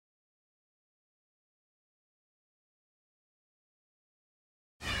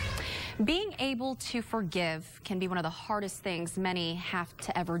Being able to forgive can be one of the hardest things many have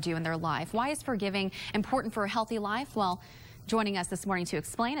to ever do in their life. Why is forgiving important for a healthy life? Well, joining us this morning to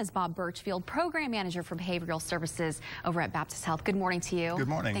explain is Bob Burchfield, Program Manager for Behavioral Services over at Baptist Health. Good morning to you. Good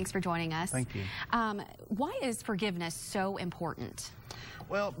morning. Thanks for joining us. Thank you. Why is forgiveness so important?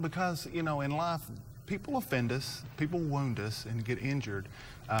 Well, because, you know, in life, people offend us, people wound us and get injured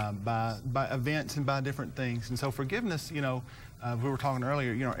by events and by different things. And so forgiveness, you know, we were talking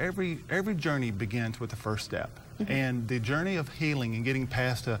earlier, you know, every journey begins with the first step. Mm-hmm. And the journey of healing and getting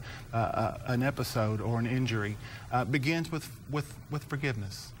past an episode or an injury begins with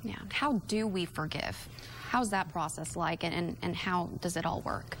forgiveness. Yeah. How do we forgive? How's that process like, and how does it all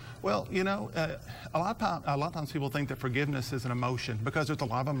work? Well, you know, a lot of times people think that forgiveness is an emotion because there's a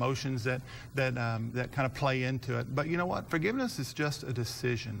lot of emotions that kind of play into it. But you know what? Forgiveness is just a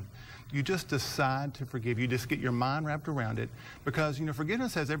decision. You just decide to forgive. You just get your mind wrapped around it because, you know,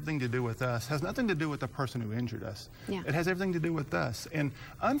 forgiveness has everything to do with us. Has nothing to do with the person who injured us. Yeah. It has everything to do with us. And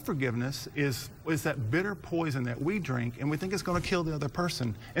unforgiveness is that bitter poison that we drink and we think it's going to kill the other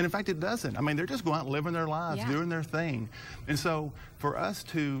person. And in fact, it doesn't. I mean, they're just going out living their lives, doing their thing. And so for us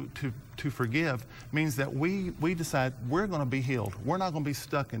to forgive means that we decide we're going to be healed. We're not going to be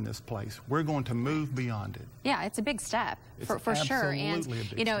stuck in this place. We're going to move beyond it. Yeah, it's a big step for sure. And,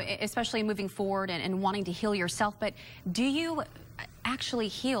 you know, especially moving forward and wanting to heal yourself. But do you actually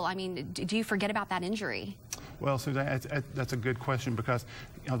heal? I mean, do you forget about that injury? Well, Suzanne, that's a good question because,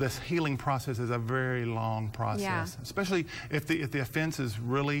 you know, this healing process is a very long process, especially if the offense is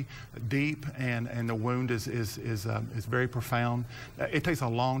really deep and the wound is very profound. It takes a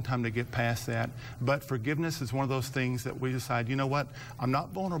long time to get past that. But forgiveness is one of those things that we decide, you know what, I'm not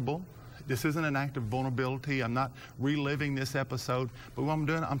vulnerable. This isn't an act of vulnerability. I'm not reliving this episode, but what I'm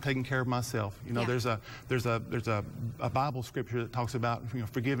doing, I'm taking care of myself. You know, there's a Bible scripture that talks about, you know,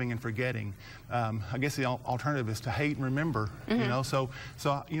 forgiving and forgetting. I guess the alternative is to hate and remember. Mm-hmm. You know, so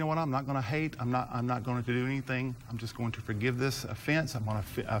you know what? I'm not going to hate. I'm not going to do anything. I'm just going to forgive this offense. I'm going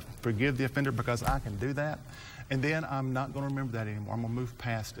to forgive the offender because I can do that. And then I'm not going to remember that anymore. I'm going to move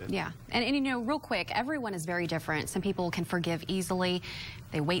past it. Yeah. And you know, real quick, everyone is very different. Some people can forgive easily.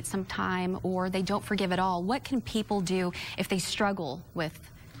 They wait some time, or they don't forgive at all. What can people do if they struggle with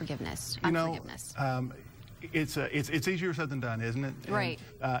forgiveness, unforgiveness? It's easier said than done, isn't it? Right.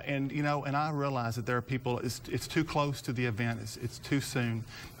 And you know, and I realize that there are people, it's too close to the event, it's too soon.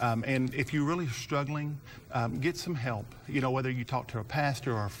 And if you're really struggling, get some help. You know, whether you talk to a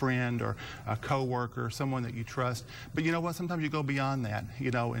pastor or a friend or a coworker, someone that you trust. But you know what? Sometimes you go beyond that.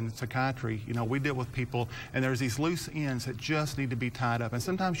 You know, in psychiatry, you know, we deal with people, and there's these loose ends that just need to be tied up. And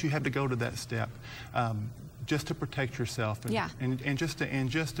sometimes you have to go to that step. Just to protect yourself and just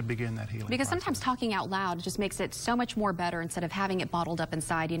to begin that healing because process. Sometimes talking out loud just makes it so much more better instead of having it bottled up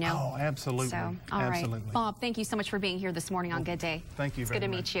inside, you know? Oh, absolutely. So, all right. Bob, thank you so much for being here this morning on Good Day. Thank you It's very good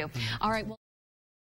to much. meet you. All right. Well